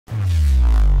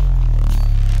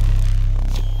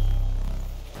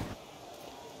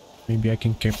Maybe I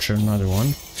can capture another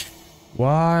one.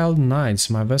 Wild Nights.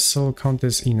 My vessel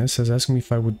Countess Ines has asked me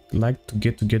if I would like to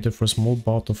get together for a small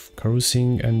bout of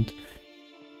carousing and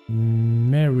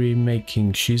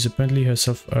merrymaking. She's apparently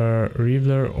herself a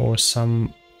reveler or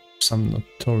some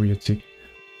notoriety.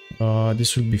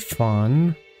 This will be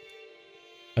fun.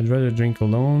 I'd rather drink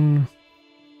alone.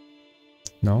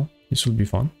 No, this will be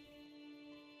fun.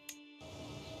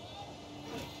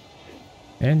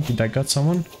 And did I got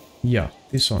someone? Yeah,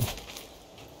 this one.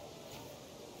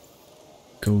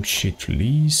 Gold sheet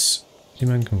release.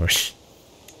 Demand conversion.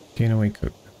 Gain away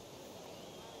cook.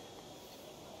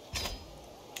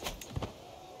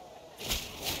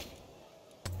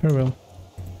 Farewell.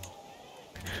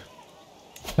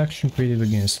 Faction created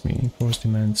against me. Enforce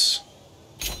demands.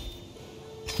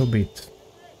 So be it.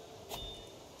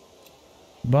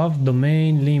 Above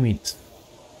domain limit.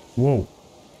 Whoa.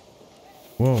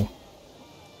 Whoa.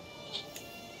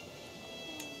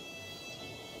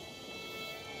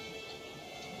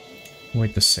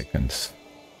 Wait a second.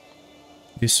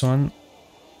 This one.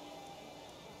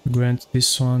 Grant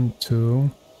this one to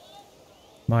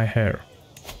my heir.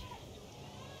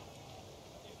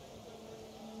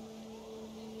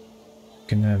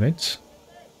 Can have it.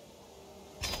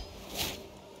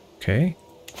 Okay.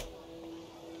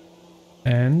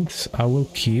 And I will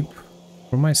keep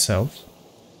for myself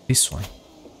this one.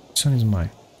 This one is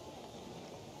mine.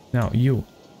 Now you.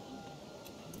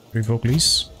 Revoke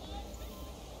lease.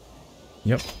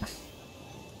 Yep.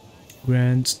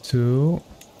 Grant to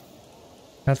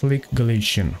Catholic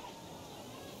Galatian.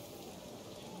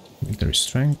 Military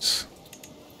strength.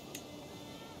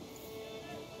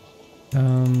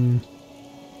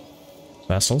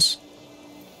 Vassals.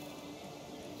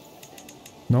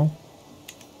 No.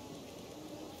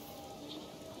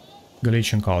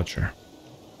 Galatian culture.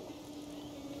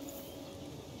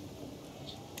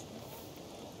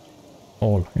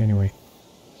 All, anyway.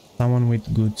 Someone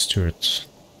with good stewardship.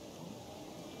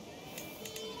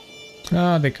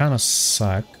 Ah, they kind of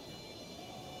suck.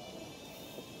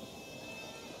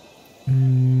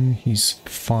 He's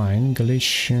fine.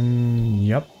 Galatian,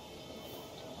 yep.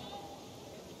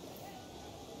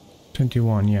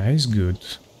 21, yeah, he's good.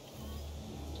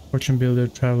 Fortune builder,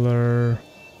 traveler.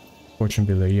 Fortune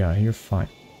builder, yeah, you're fine.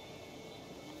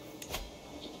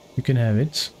 You can have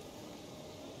it.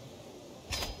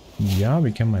 Yeah,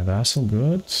 become my vassal,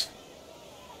 good.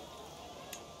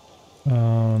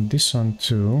 This one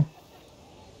too.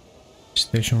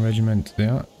 Station regiment,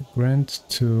 yeah. Grant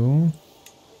to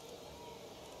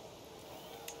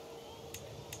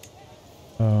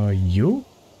you?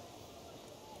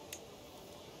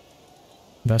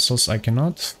 Vassals I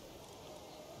cannot.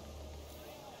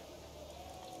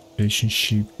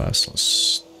 Relationship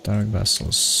vassals. Direct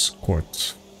vassals.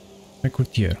 Court. My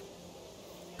courtier.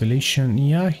 Galatian,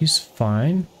 yeah, he's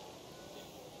fine.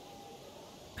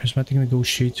 Charismatic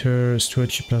negotiator,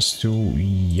 stewardship +2.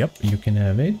 Yep, you can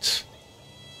have it.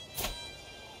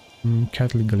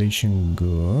 Catholic Galatian,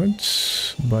 good.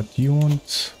 But you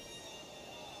want...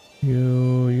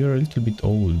 You're a little bit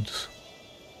old.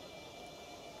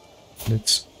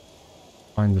 Let's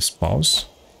find the spouse.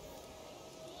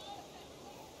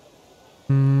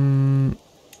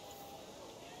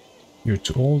 You're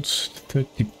too old.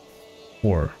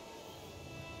 34.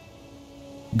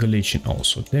 Galatian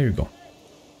also. There you go.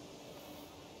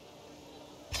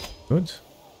 Good.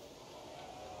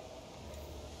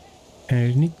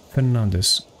 Nick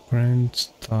Fernandez. Grand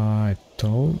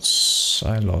titles.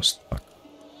 I lost. Fuck.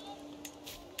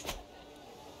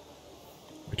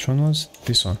 Which one was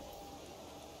this one?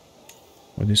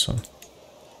 Or this one?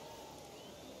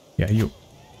 Yeah, you.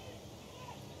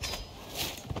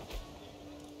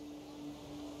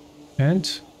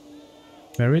 And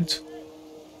married.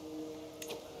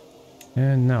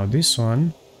 And now this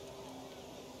one.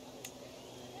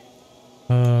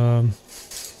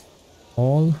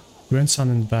 All grandson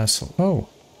and vassal. Oh,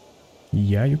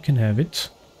 yeah, you can have it.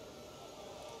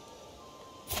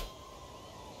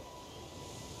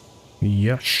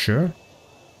 Yeah, sure.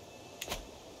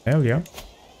 Hell yeah.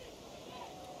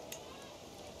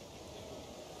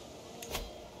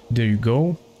 There you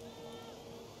go.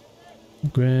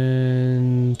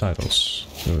 Grand titles.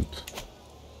 Good.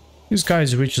 This guy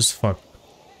is rich as fuck.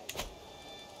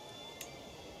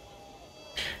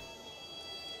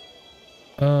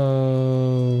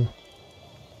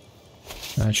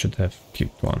 I should have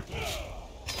kept one.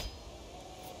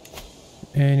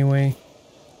 Anyway.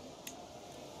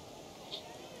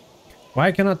 Why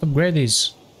I cannot upgrade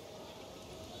these?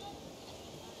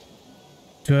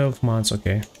 12 months,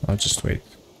 okay. I'll just wait.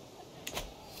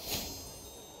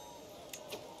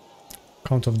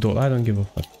 Count of Dole, I don't give a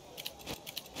fuck.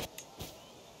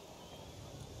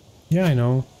 Yeah, I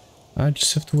know. I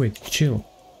just have to wait. Chill.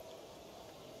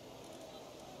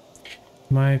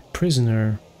 My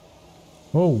prisoner.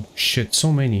 Oh, shit,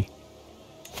 so many.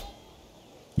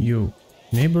 You.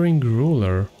 Neighboring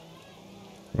ruler.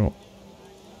 Bro.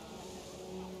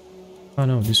 Oh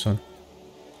no, this one.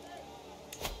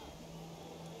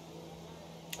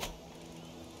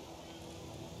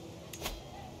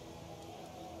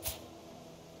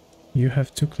 You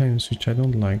have two claims which I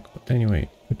don't like, but anyway,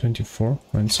 for 24,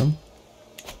 ransom.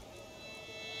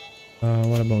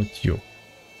 What about you?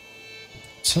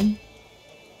 Some?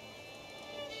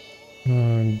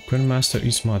 Grandmaster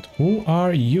Ismat. Who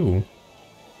are you?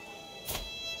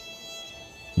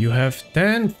 You have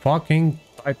 10 fucking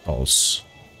titles.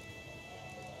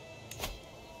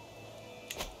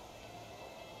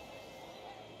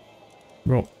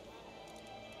 Bro.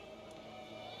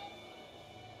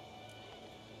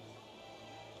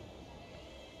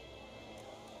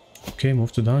 Okay,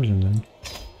 move to dungeon then.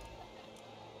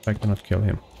 I cannot kill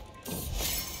him.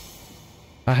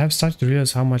 I have started to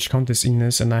realize how much Countess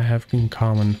Ines and I have in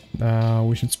common.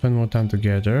 We should spend more time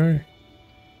together.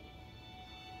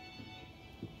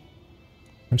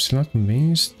 I'm still not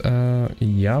convinced.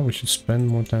 Yeah, we should spend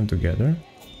more time together.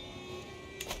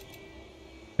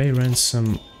 Pay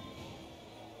ransom.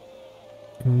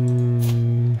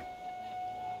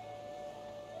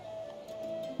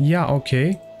 Yeah,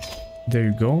 okay. There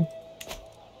you go.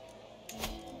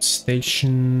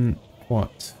 Station...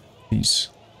 what? Please.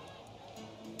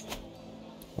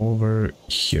 Over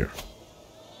here.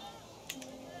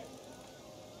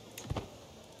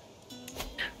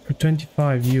 For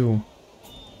 25 you.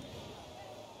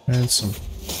 Ransom.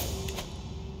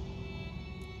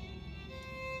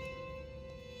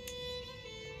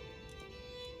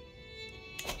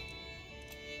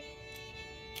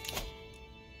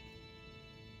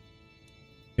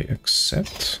 Okay,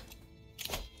 accept.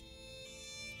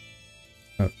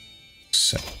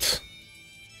 Accept.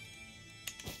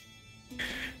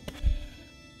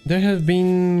 There have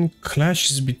been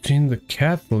clashes between the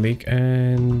Catholic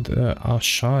and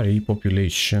Ashari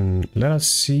population. Let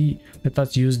us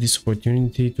use this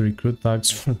opportunity to recruit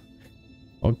thugs from...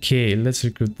 Okay, let's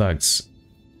recruit thugs.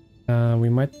 We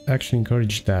might actually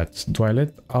encourage that. Do I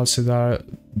let Al-Sedar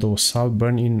Dosal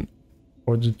burn in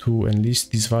order to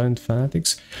enlist these violent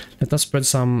fanatics? Let us spread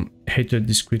some hatred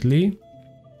discreetly.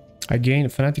 Again,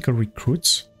 fanatical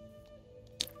recruits.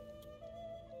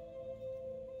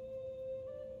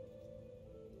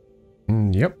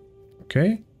 Yep.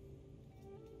 Okay.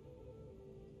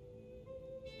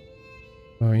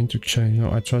 Interchange.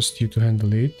 No, I trust you to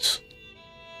handle it.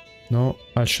 No,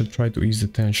 I should try to ease the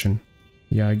tension.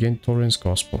 Yeah, again, Torrance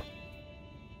Gospel.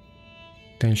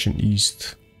 Tension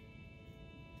eased.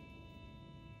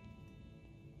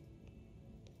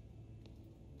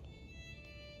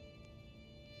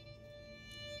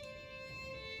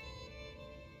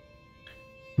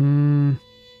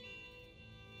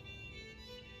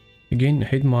 Again,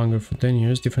 Hatemonger for 10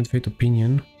 years, different fate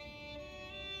opinion.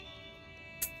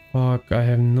 Fuck, I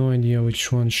have no idea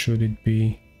which one should it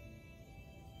be.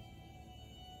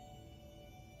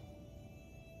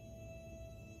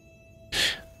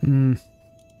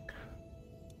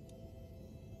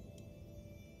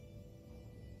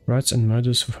 Rights and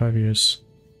murders for 5 years.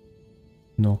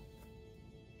 No.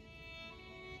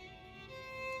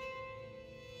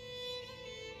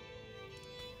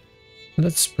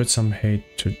 Let's spread some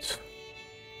hatred.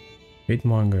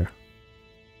 Hatemonger.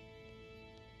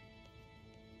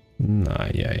 Nah,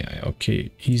 yeah,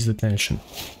 okay, ease the tension.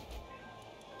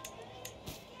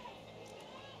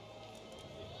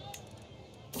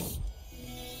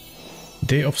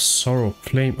 Day of Sorrow,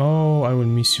 Flame. Oh, I will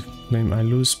miss you, Flame. I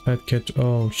lose Pet Cat.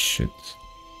 Oh, shit.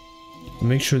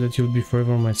 Make sure that you'll be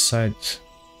forever on my side.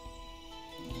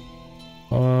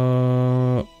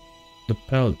 The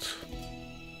pelt.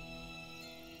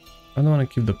 I don't want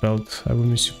to keep the belt. I will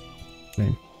miss you,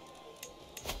 Flame.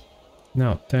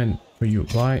 Now, 10 for you.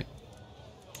 Bye.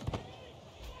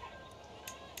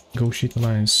 Go shit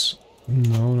alliance.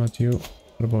 No, not you.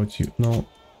 What about you? No.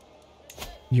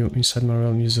 You, inside my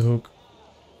realm, use the hook.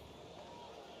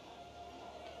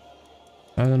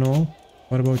 I don't know.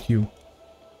 What about you?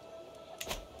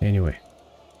 Anyway.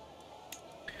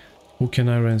 Who can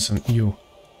I ransom? You.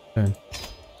 10.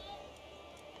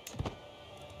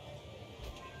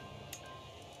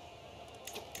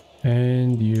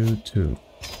 And you too.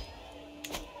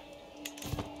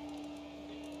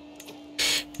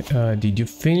 Did you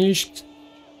finish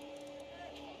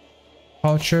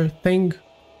culture thing?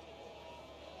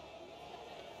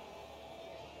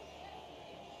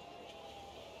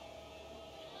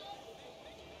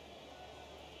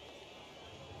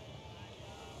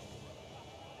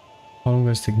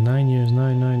 longest take 9 years.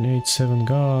 9987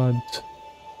 God.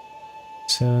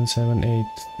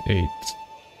 7788.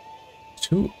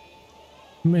 Too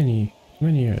many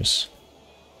years.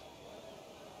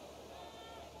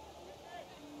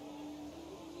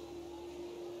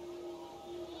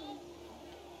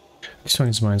 This one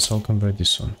is mine, so I'll convert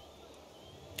this one.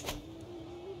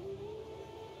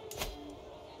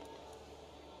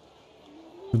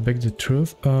 To beg the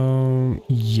truth,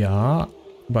 yeah,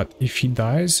 but if he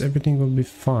dies, everything will be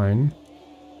fine.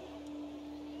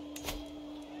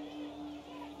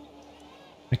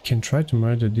 I can try to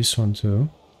murder this one too.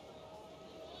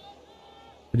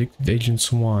 Predicted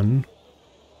agents 1.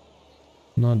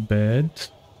 Not bad.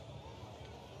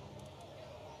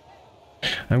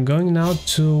 I'm going now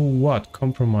to what?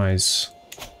 Compromise.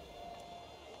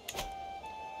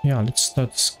 Yeah, let's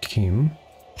start scheme.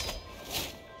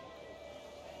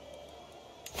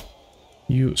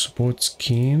 You support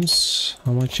schemes.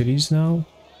 How much it is now?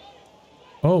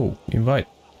 Oh, invite.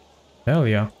 Hell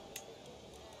yeah.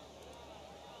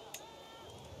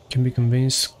 Can be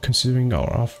convinced considering our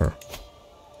offer.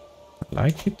 I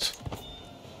like it.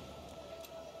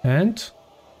 And?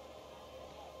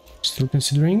 Still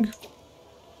considering?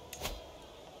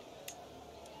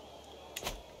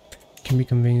 Can be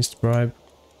convinced, bribe.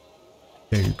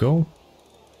 There you go.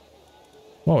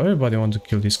 Wow, everybody wants to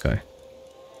kill this guy.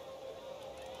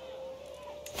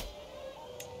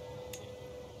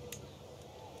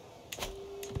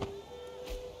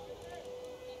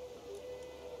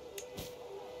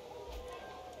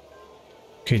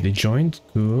 Okay, they joined.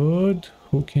 Good.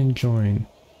 Who can join?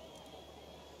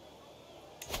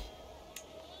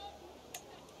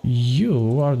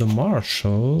 You are the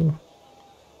marshal.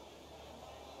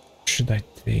 What should I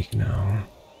take now?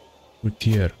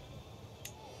 Routier.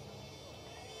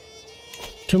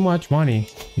 Too much money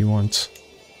you want.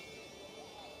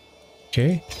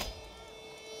 Okay.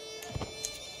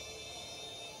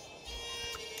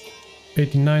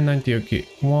 89, 90, okay.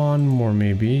 One more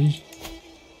maybe.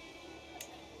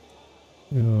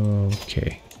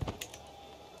 Okay.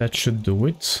 That should do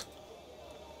it.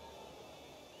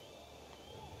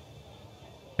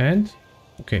 And?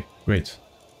 Okay, great.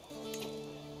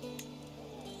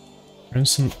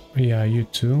 Ransom, yeah, you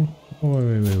too. Oh,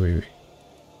 wait.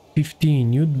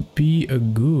 15, you'd be a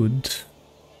good...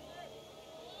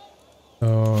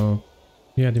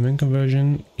 yeah, demand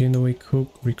conversion, gain away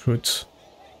cook, recruit.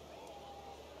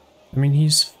 I mean,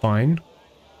 he's fine.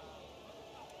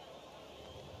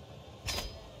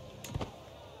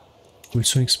 Will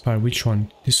soon expire. Which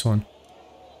one? This one.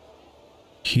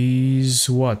 He's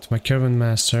what? My caravan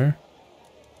master.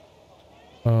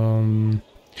 Demand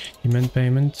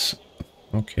payment.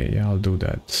 Okay, yeah, I'll do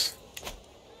that.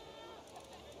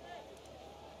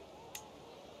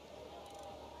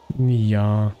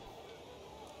 Yeah.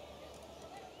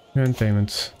 Demand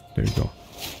payment. There you go.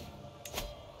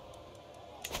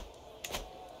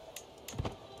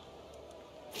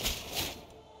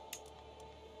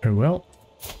 Very well.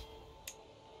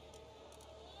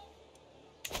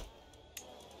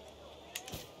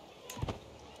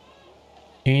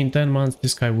 In 10 months,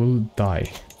 this guy will die.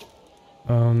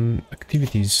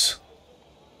 Activities.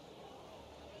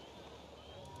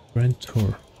 Grand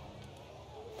tour.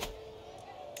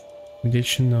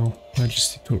 Mediation, no.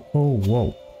 Majesty tour. Oh,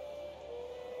 whoa.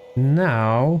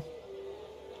 Now,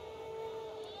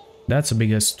 that's a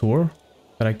biggest tour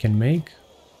that I can make.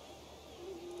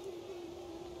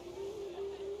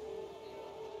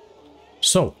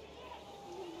 So,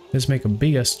 let's make a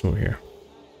biggest tour here.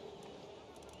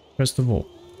 First of all,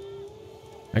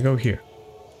 I go here,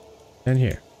 then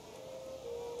here,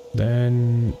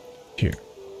 then here,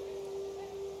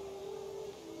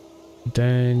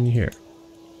 then here,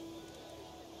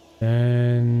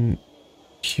 then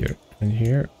here, and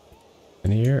here,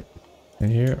 and here,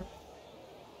 and here,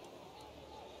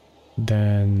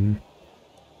 then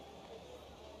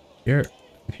here,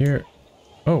 and here.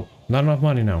 Oh, not enough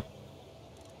money now.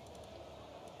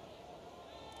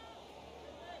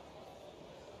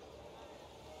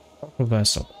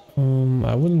 Vessel.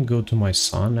 I wouldn't go to my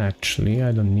son, actually.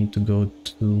 I don't need to go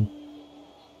to...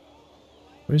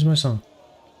 Where's my son?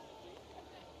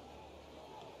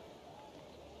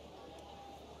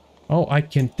 Oh, I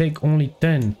can take only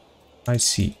 10. I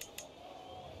see.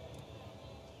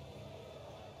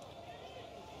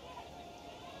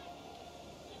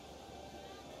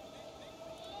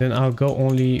 Then I'll go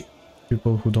only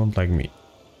people who don't like me.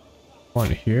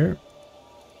 One here.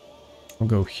 I'll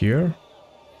go here.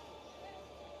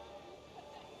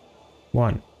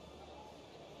 1,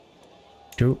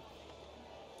 2,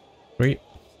 3,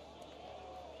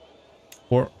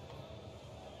 4.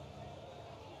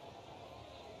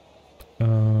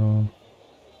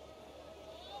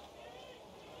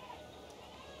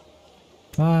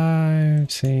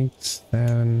 5, 6,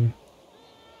 7,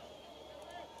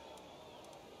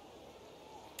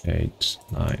 8,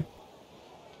 9.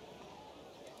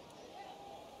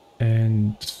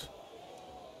 And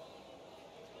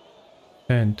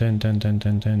 10, 10, 10, 10,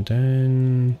 10, 10,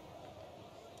 10.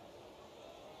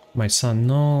 My son,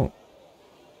 no.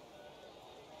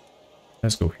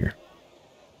 Let's go here.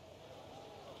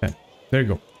 10. There you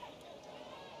go.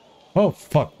 Oh,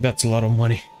 fuck. That's a lot of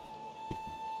money.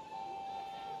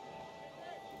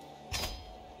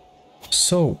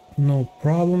 So, no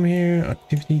problem here.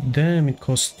 Activity. Damn, it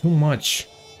costs too much.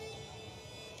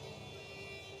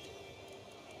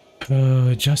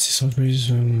 Justice of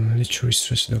reason, literary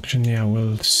stress reduction. Yeah,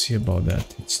 we'll see about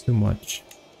that. It's too much.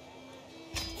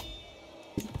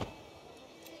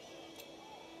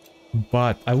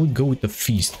 But I would go with the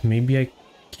feast. Maybe I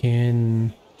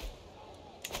can...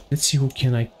 Let's see who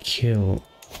can I kill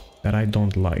that I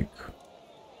don't like.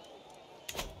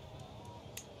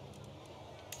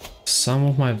 Some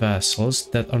of my vassals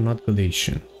that are not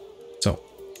Galatian. So,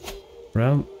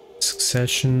 realm,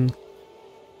 succession,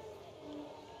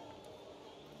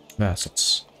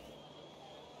 vassals.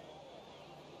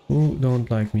 Who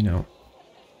don't like me now?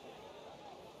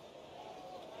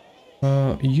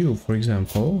 You, for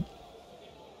example.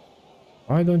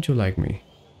 Why don't you like me?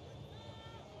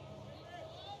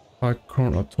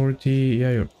 Crown authority,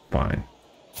 yeah, you're fine.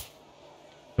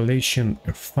 Galatian,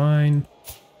 you're fine.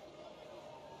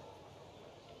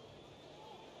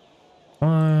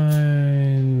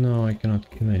 Fine. No, I cannot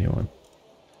kill anyone.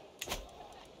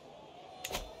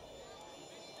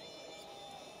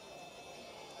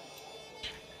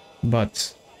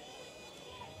 But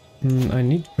I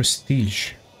need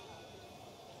prestige.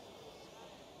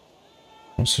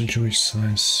 Also Jewish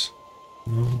science.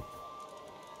 No.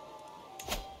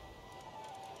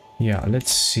 Yeah,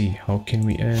 let's see. How can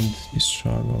we end this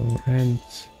struggle? End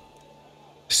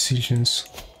decisions.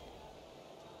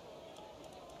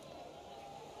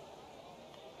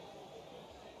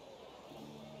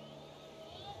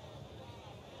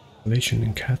 Galatian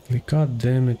and Catholic. God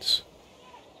damn it.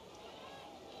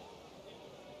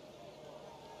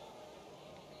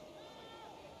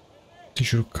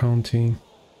 Tissue County.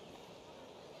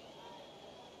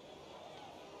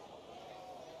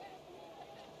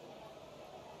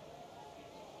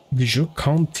 Dijon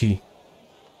County.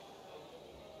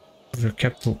 The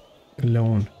capital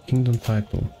alone. Kingdom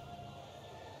title.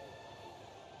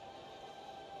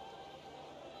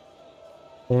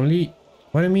 Only...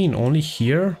 What do you mean? Only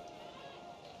here?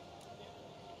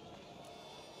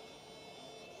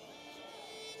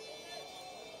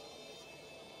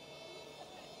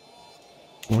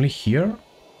 Only here?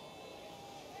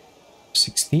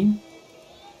 16?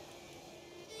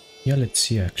 Yeah, let's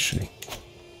see actually.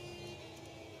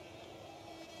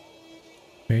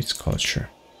 Creates culture.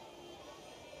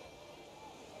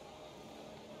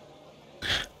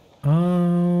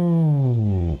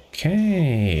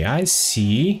 Okay, I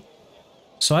see.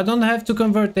 So I don't have to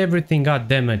convert everything, god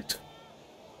damn it.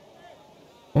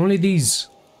 Only these.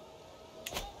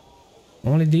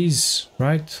 Only these,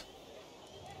 right?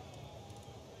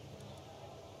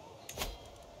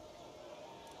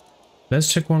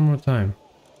 Let's check one more time.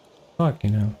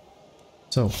 Fucking hell.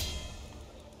 So.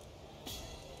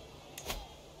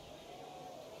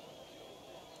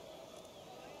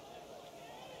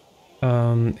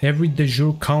 Every de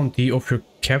jure county of your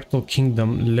capital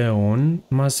kingdom, Leon,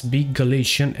 must be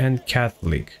Galatian and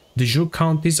Catholic. De jure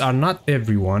counties are not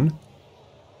everyone.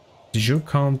 De jure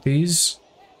counties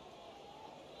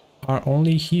are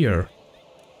only here.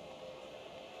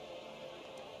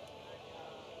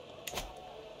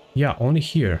 Yeah, only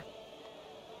here.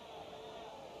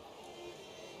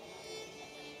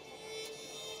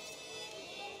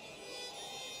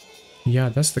 Yeah,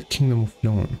 that's the kingdom of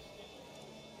Leon.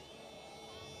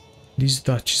 These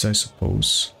duchies, I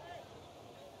suppose.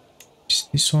 Is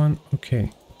this one?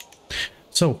 Okay.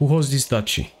 So, who holds this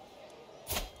duchy?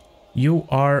 You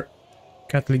are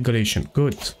Catholic Galatian.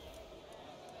 Good.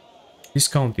 This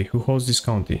county. Who holds this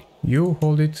county? You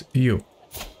hold it. You.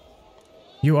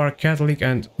 You are Catholic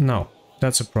and... No,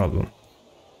 that's a problem.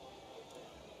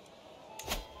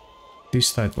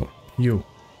 This title. You.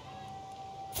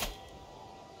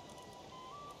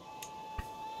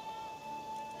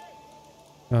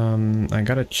 I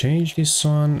gotta change this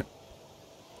one.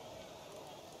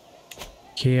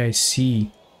 Okay, I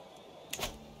see.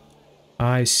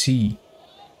 I see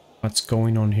what's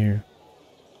going on here.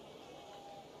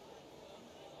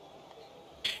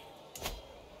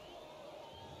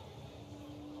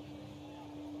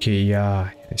 Okay,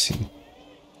 yeah, I see.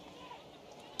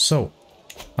 So,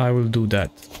 I will do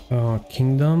that.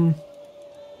 Kingdom.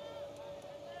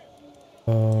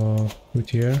 put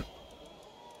here.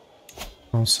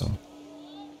 Also,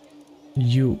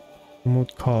 you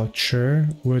promote culture.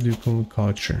 Where do you promote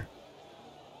culture?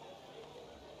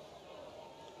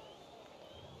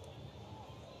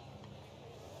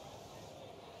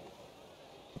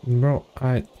 Bro,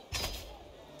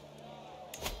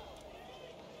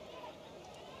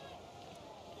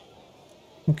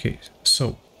 okay,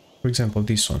 so for example,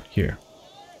 this one here.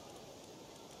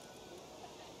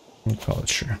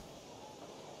 Culture.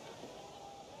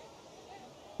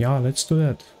 Yeah, let's do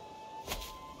that.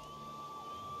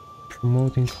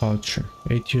 Promoting culture.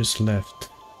 8 years left.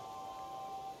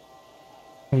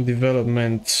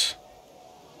 Development.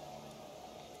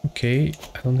 Okay,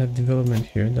 I don't have development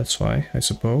here, that's why, I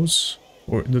suppose.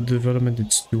 Or the development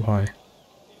is too high.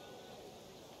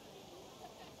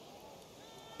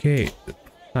 Okay,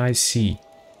 I see.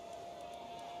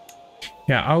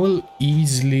 Yeah, I will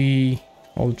easily...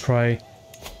 I'll try...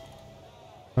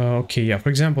 okay, yeah, for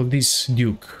example, this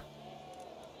Duke.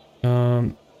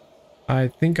 I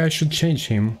think I should change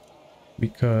him.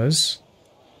 Because...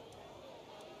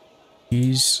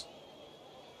 he's...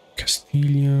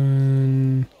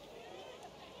 Castilian...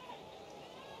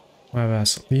 My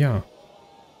vassal, yeah.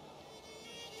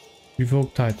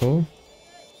 Revoke title.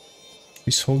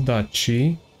 This whole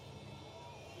duchy.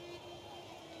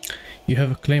 You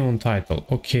have a claim on title,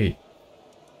 okay.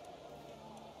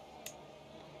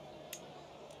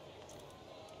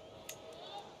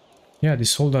 Yeah,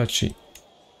 this whole duchy.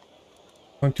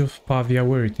 County of Pavia,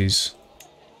 where it is?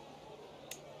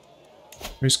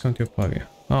 Where's County of Pavia?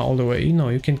 Ah, all the way. No,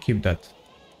 you can keep that.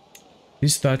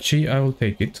 This duchy, I will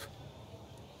take it.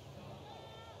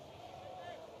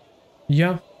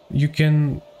 Yeah, you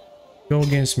can go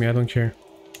against me, I don't care.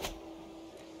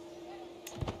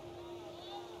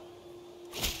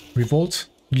 Revolt?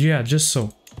 Yeah, just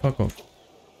so. Fuck off.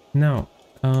 Now,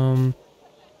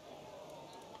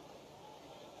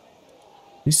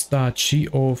 this duchy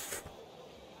of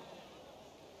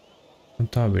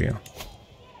Cantabria.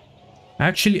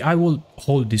 Actually, I will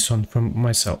hold this one from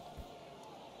myself.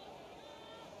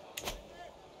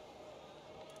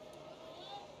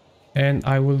 And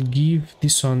I will give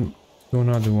this one to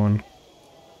another one.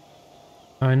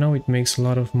 I know it makes a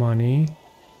lot of money.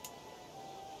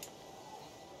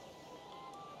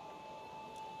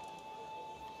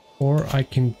 Or I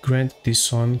can grant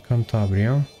this one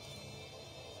Cantabria.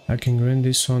 I can grant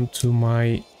this one to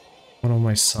one of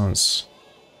my sons.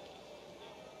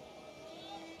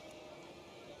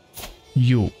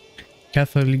 You.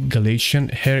 Catholic Galatian,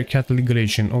 Hair Catholic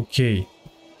Galatian, okay.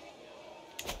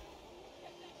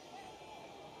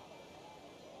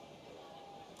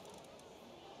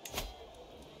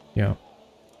 Yeah.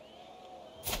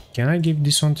 Can I give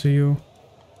this one to you?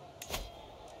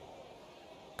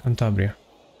 Cantabria.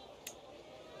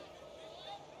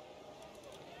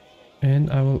 And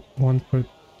I will want for...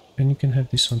 and you can have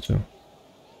this one too.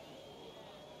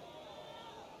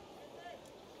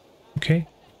 Okay.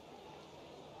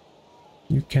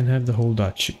 You can have the whole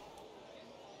duchy.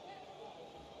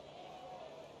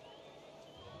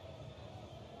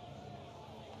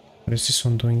 What is this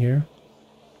one doing here?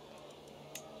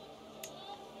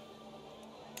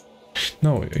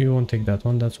 No, you won't take that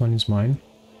one. That one is mine.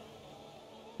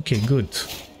 Okay, good.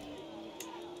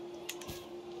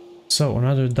 So,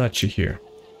 another duchy here.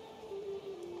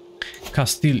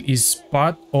 Castile is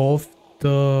part of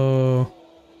the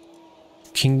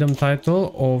kingdom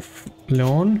title of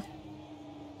Leon.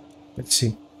 Let's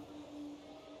see.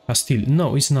 Castile.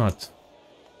 No, it's not.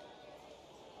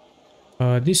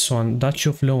 This one, Duchy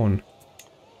of Leon.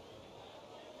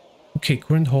 Okay,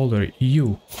 current holder.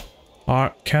 You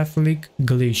are Catholic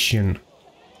Galatian.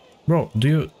 Bro, do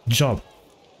your job.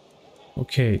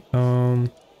 Okay,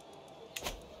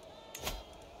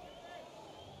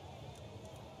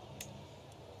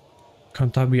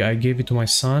 Cantabria, I gave it to my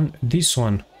son. This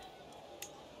one.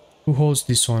 Who holds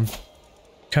this one?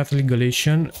 Catholic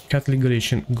Galatian. Catholic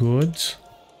Galatian, good.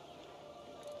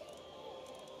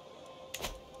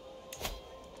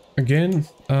 Again,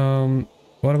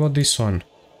 what about this one?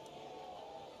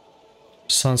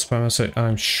 Sans Primacy,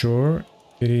 I'm sure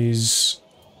it is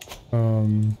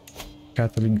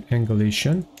Catholic and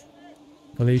Galatian.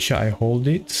 Galatia, I hold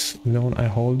it. Leon, I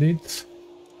hold it.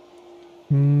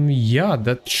 Yeah,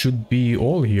 that should be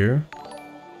all here.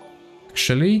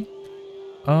 Actually,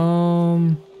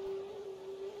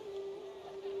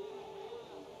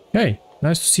 hey,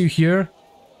 nice to see you here.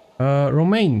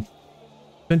 Romain,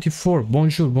 24.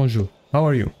 Bonjour, bonjour. How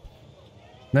are you?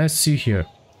 Nice to see you here.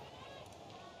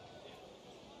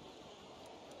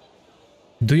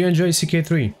 Do you enjoy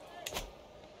CK3?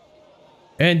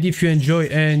 And if you enjoy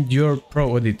and you're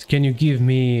pro at it, can you give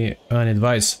me an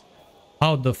advice?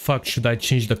 How the fuck should I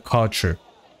change the culture?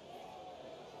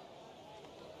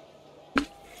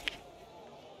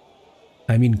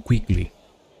 I mean quickly.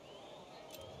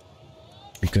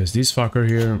 Because this fucker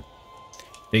here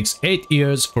takes 8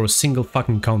 years for a single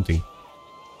fucking counting.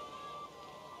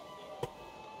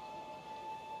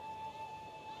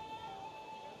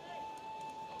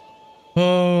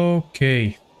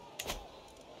 Okay.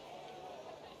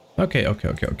 Okay,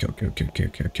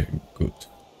 good.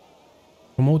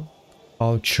 Promote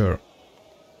culture.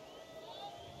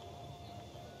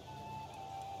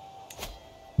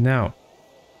 Now.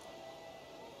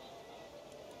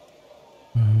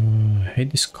 I hate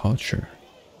this culture.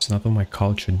 It's not on my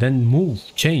culture. Then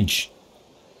move, change.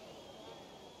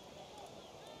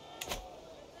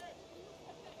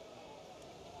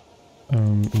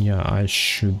 Yeah, I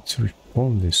should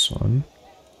reform this one.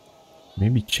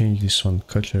 Maybe change this one,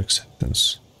 culture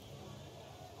acceptance.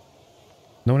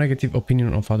 No negative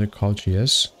opinion of other culture,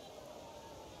 yes?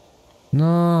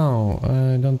 No,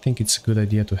 I don't think it's a good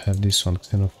idea to have this one,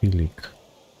 xenophilic.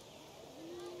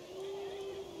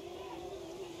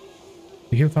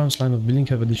 The hill farms line of building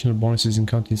have additional bonuses in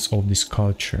countries of this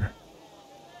culture.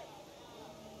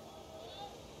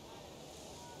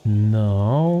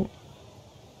 No.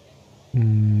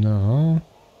 No.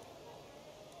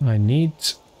 I need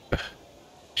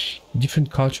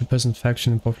different culture, peasant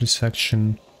faction and populist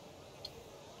faction.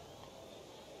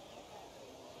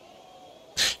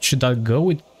 Should I go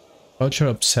with culture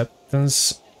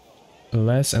acceptance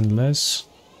less and less?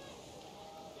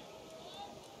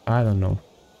 I don't know.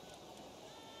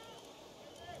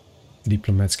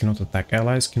 Diplomats cannot attack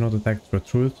allies, cannot attack for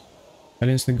truth.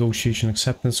 Alliance negotiation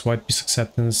acceptance, white peace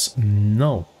acceptance,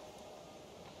 no.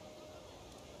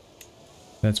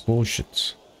 That's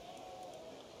bullshit.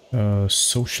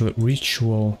 Social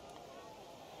ritual.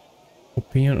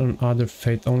 Opinion on other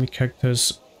fate, only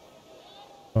characters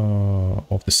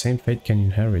of the same fate can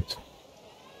inherit.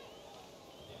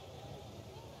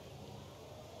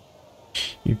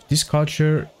 If this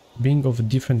culture being of a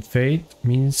different fate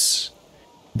means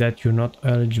that you're not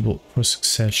eligible for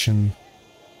succession.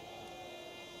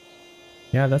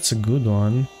 Yeah, that's a good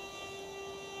one.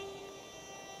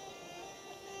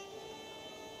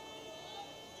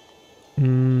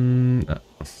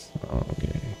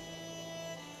 Okay.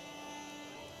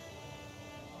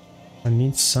 I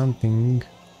need something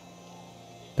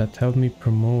that help me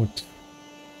promote.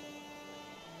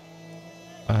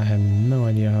 I have no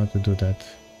idea how to do that.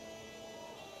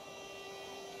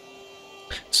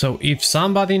 So if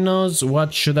somebody knows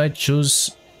what should I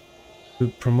choose to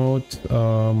promote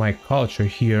my culture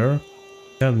here,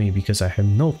 tell me, because I have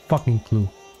no fucking clue.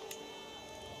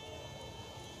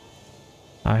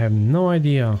 I have no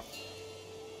idea.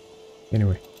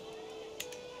 Anyway.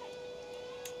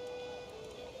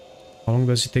 How long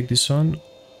does it take this one?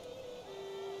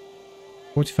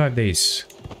 45 days.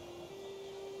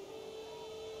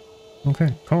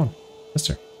 Okay, come on.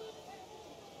 Faster.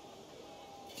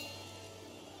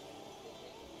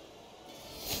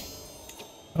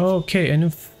 Okay, and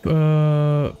if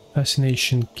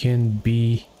fascination can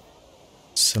be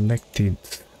selected.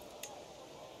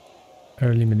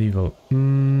 Early medieval.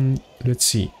 Let's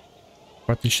see.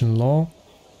 Partition law.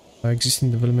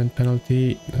 Existing development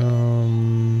penalty.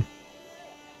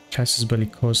 Casus belli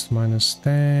cost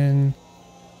 -10.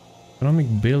 Economic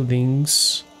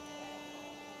buildings.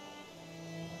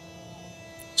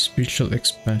 Spiritual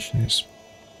expansionism.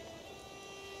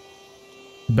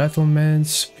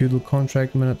 Battlements, feudal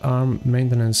contract, man-at-arm,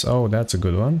 maintenance. Oh, that's a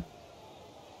good one.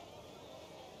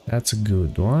 That's a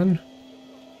good one.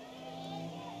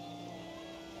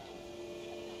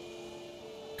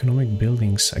 Economic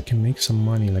buildings. I can make some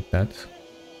money like that.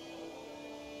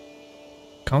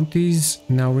 Counties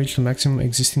now reach the maximum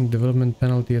existing development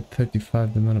penalty at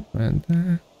 35 development.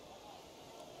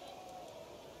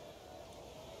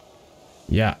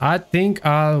 Yeah, I think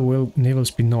I will naval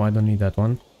speed. No, I don't need that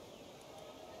one.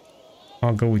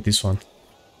 I'll go with this one.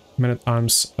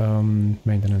 Man-at-arms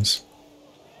maintenance.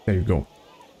 There you go.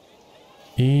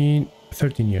 In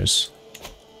 13 years.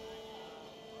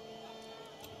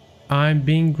 I'm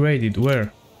being graded.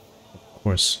 Where? Of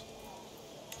course.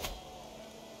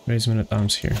 Raise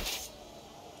man-at-arms here.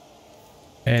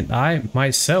 And I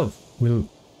myself will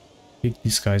kick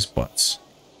these guys' butts.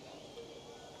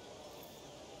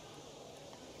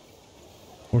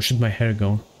 Or should my hair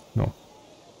go? No.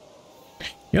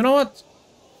 You know what?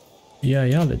 Yeah,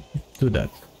 let's do that.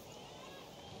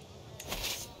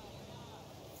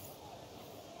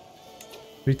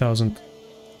 $3,000.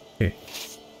 Okay.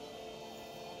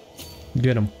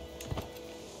 Get him.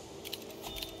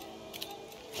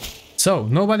 So,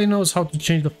 nobody knows how to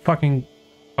change the fucking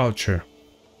culture.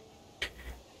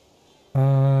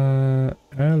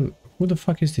 Who the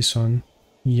fuck is this one?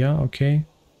 Yeah, okay.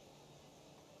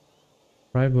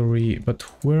 Rivalry, but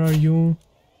where are you?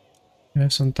 You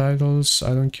have some titles,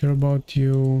 I don't care about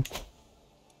you.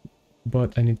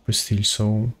 But I need prestige,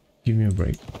 so give me a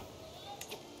break.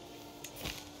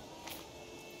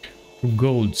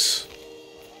 Golds.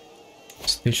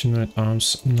 Stationary at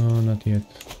arms. No, not yet.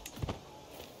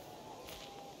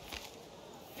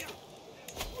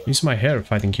 It's my hair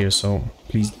fighting here, so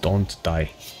please don't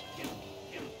die.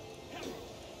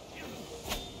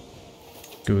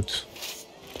 Good.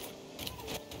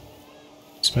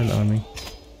 Spend army.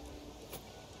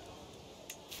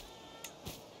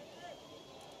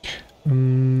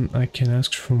 I can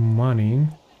ask for money.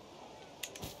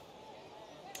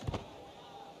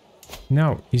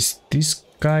 Now, is this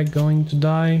guy going to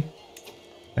die?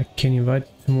 I can invite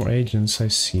 2 more agents, I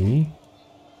see.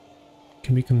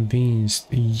 Can be convinced.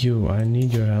 You, I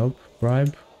need your help.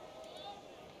 Bribe.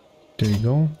 There you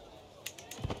go.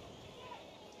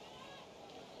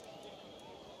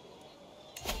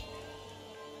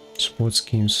 Support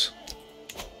schemes.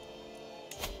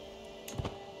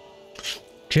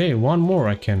 Okay, 1 more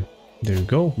I can. There you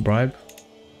go, bribe.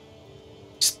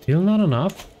 Still not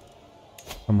enough.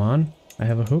 Come on, I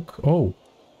have a hook. Oh.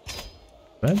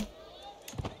 Bad.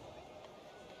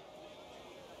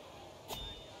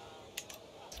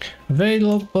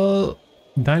 Available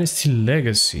Dynasty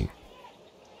Legacy.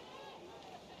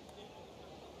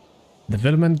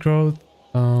 Development growth.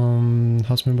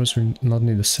 House members will not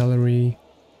need a salary.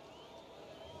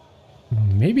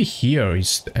 Maybe here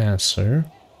is the answer.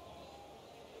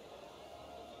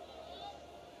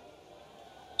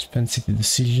 Spend city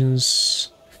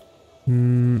decisions.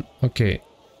 Okay.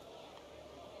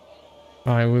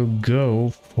 I will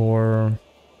go for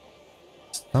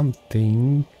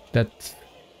something that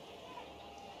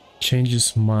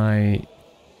changes my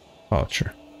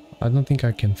culture. I don't think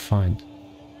I can find.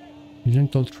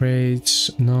 Gentle traits,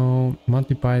 no.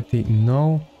 Monthly piety,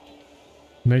 no.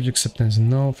 Marriage acceptance,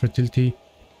 no. Fertility,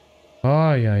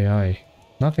 ay.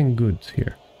 Nothing good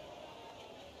here.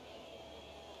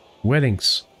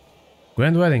 Weddings.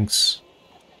 Grand weddings.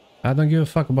 I don't give a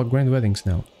fuck about grand weddings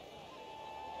now.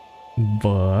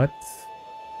 But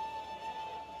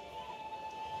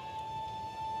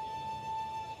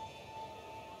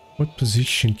what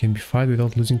position can be fired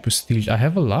without losing prestige? I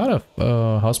have a lot of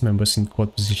house members in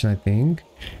court position, I think.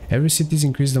 Every city has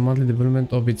increased the monthly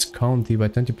development of its county by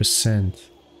 20%.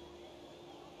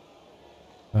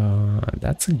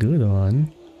 That's a good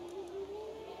one.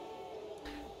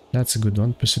 That's a good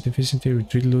one. Pursuit efficiency,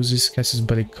 retreat loses, Cassius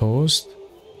Belly Coast.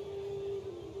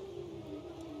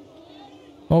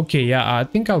 Okay, yeah, I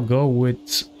think I'll go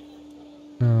with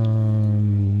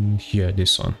here,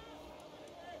 this one.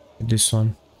 This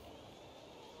one.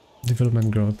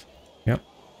 Development growth. Yep.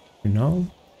 You know.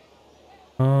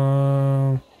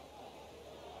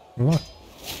 What?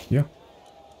 Yeah.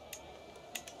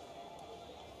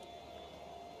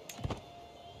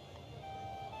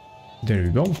 There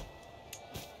you go.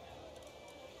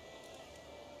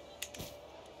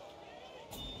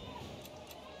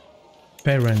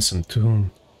 Pay ransom to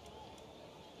whom?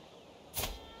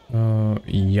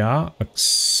 Yeah,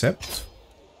 accept.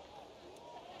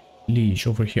 Liege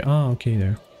over here. Ah, okay,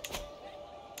 there.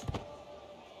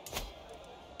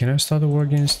 Can I start a war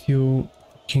against you?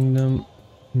 Kingdom?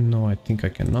 No, I think I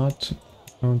cannot.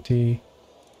 County.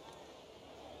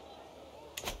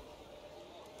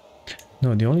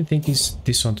 No, the only thing is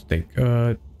this one to take.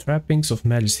 Trappings of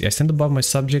majesty. I stand above my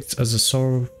subjects as a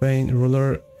sovereign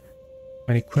ruler.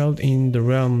 When he quelled in the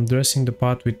realm, dressing the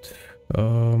pot with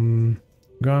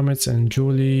garments and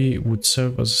jewelry would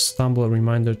serve as a stumble, a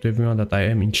reminder to everyone that I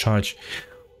am in charge.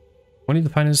 Only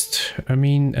the finest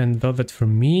ermine and velvet for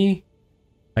me.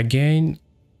 Again,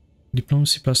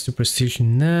 diplomacy plus 2 prestige.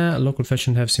 Nah, local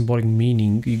fashion have symbolic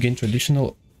meaning. You gain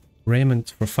traditional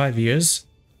raiment for 5 years.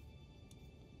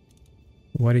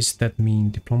 What does that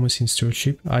mean? Diplomacy and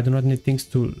stewardship? I do not need things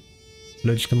to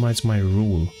legitimize my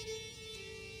rule.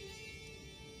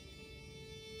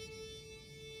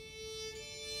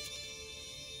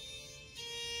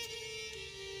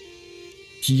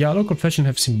 Yeah, local fashion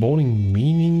have symbolic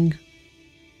meaning.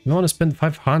 You want to spend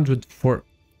 500 for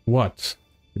what?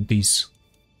 These.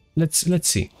 Let's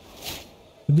see.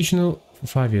 Additional for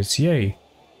 5 years. Yay.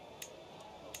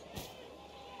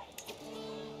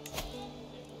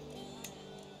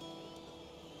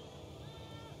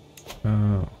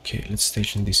 Okay, let's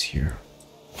station this here.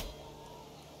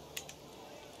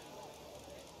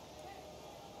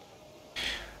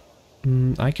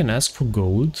 I can ask for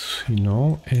gold, you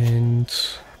know, and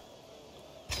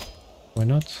why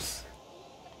not?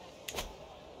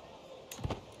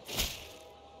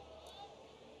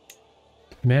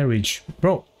 Marriage,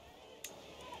 bro.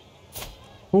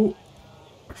 Who?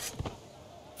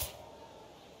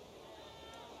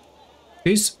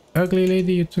 This ugly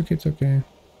lady, you took it, okay.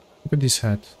 Look at this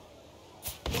hat.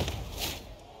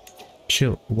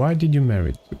 Chill, why did you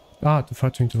marry it? Ah, to try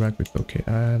to interact with, okay,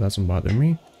 doesn't bother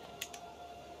me.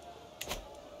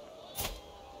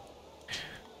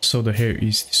 So the hair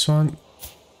is this one.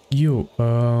 You,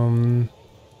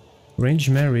 arranged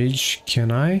marriage,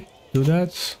 can I do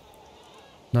that?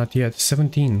 Not yet,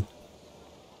 17.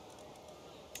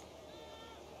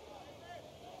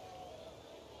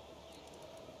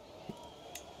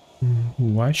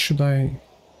 Why should I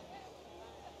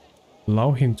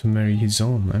allow him to marry his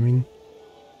own? I mean,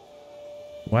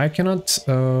 why I cannot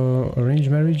arrange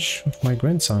marriage with my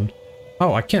grandson?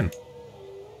 Oh, I can.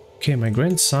 Okay, my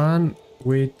grandson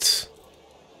with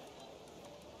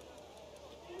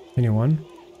anyone.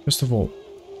 First of all,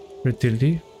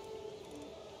 fertility.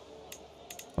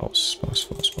 Pause.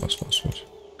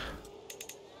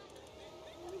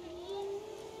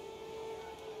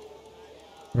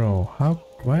 Bro,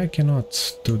 why I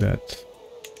cannot do that?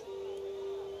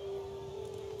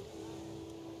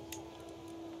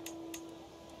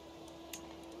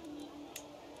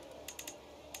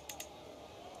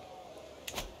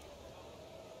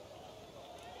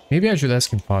 Maybe I should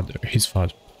ask his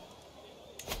father.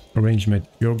 Arrangement,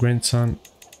 your grandson?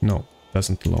 No,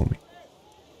 doesn't allow me.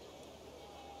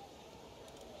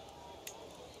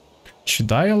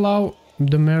 Should I allow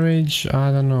the marriage?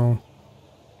 I don't know.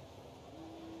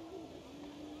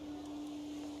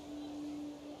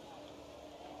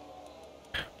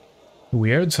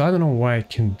 Weird, so I don't know why I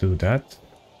can do that,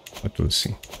 but we'll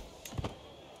see.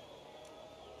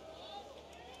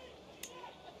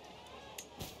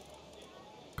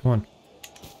 Come on.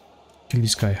 Kill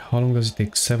this guy. How long does it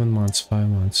take? 7 months, 5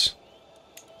 months.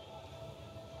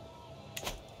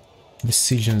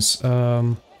 Decisions.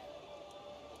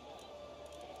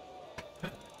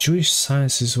 Jewish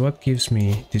sciences, what gives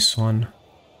me this one?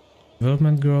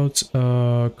 Development growth,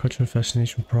 cultural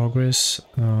fascination progress,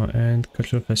 and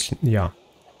cultural fascination. Yeah,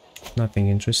 nothing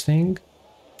interesting.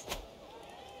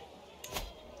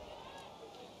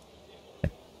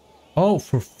 Oh,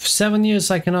 for 7 years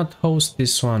I cannot host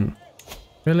this one.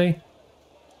 Really?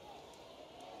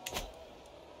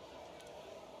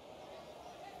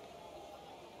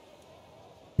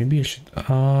 Maybe I should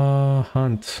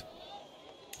hunt.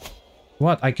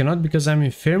 What? I cannot because I'm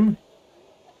infirm?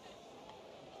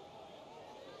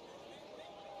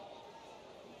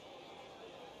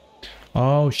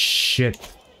 Oh shit.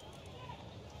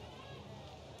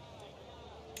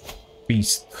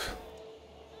 Beast.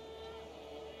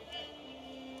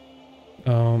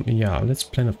 Yeah, let's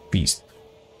plan a beast.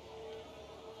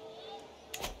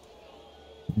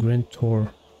 Grand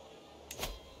Tour.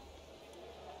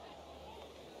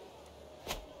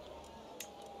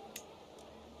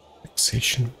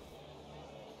 Taxation.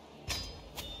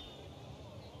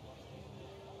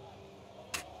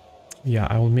 Yeah,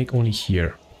 I will make only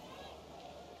here.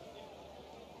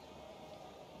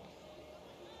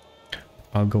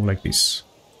 I'll go like this.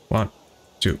 1,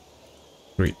 2,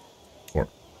 3, 4,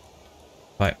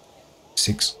 5,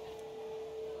 6.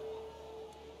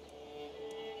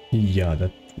 Yeah,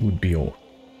 that would be all.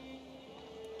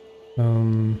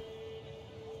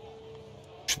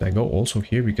 Should I go also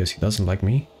here because he doesn't like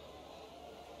me?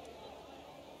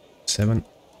 7.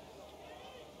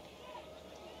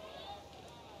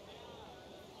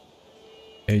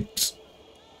 8.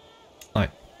 9.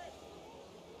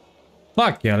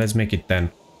 Fuck yeah, let's make it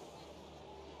 10.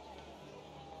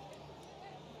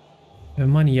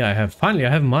 Money, yeah, I have. Finally, I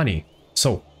have money.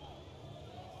 So,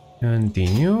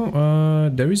 continue.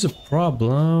 There is a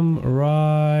problem,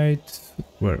 right?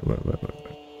 Where?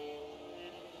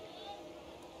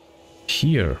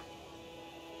 Here.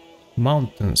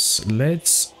 Mountains.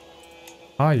 Let's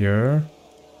hire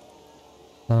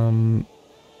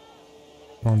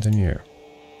mountaineer.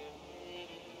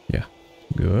 Yeah,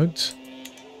 good.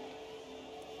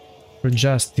 For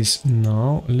justice,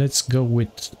 no. Let's go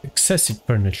with excessive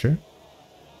furniture.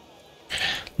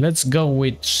 Let's go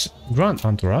with grand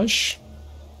entourage.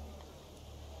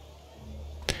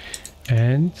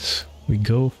 And we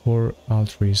go for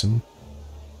altruism.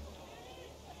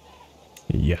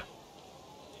 Yeah.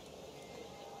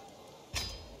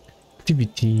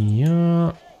 Activity,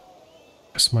 yeah.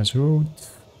 Customize road.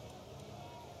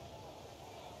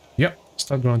 Yeah,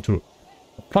 start ground tour.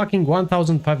 Fucking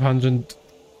 1500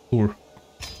 tour.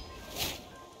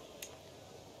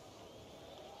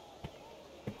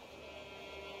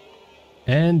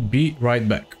 and be right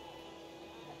back.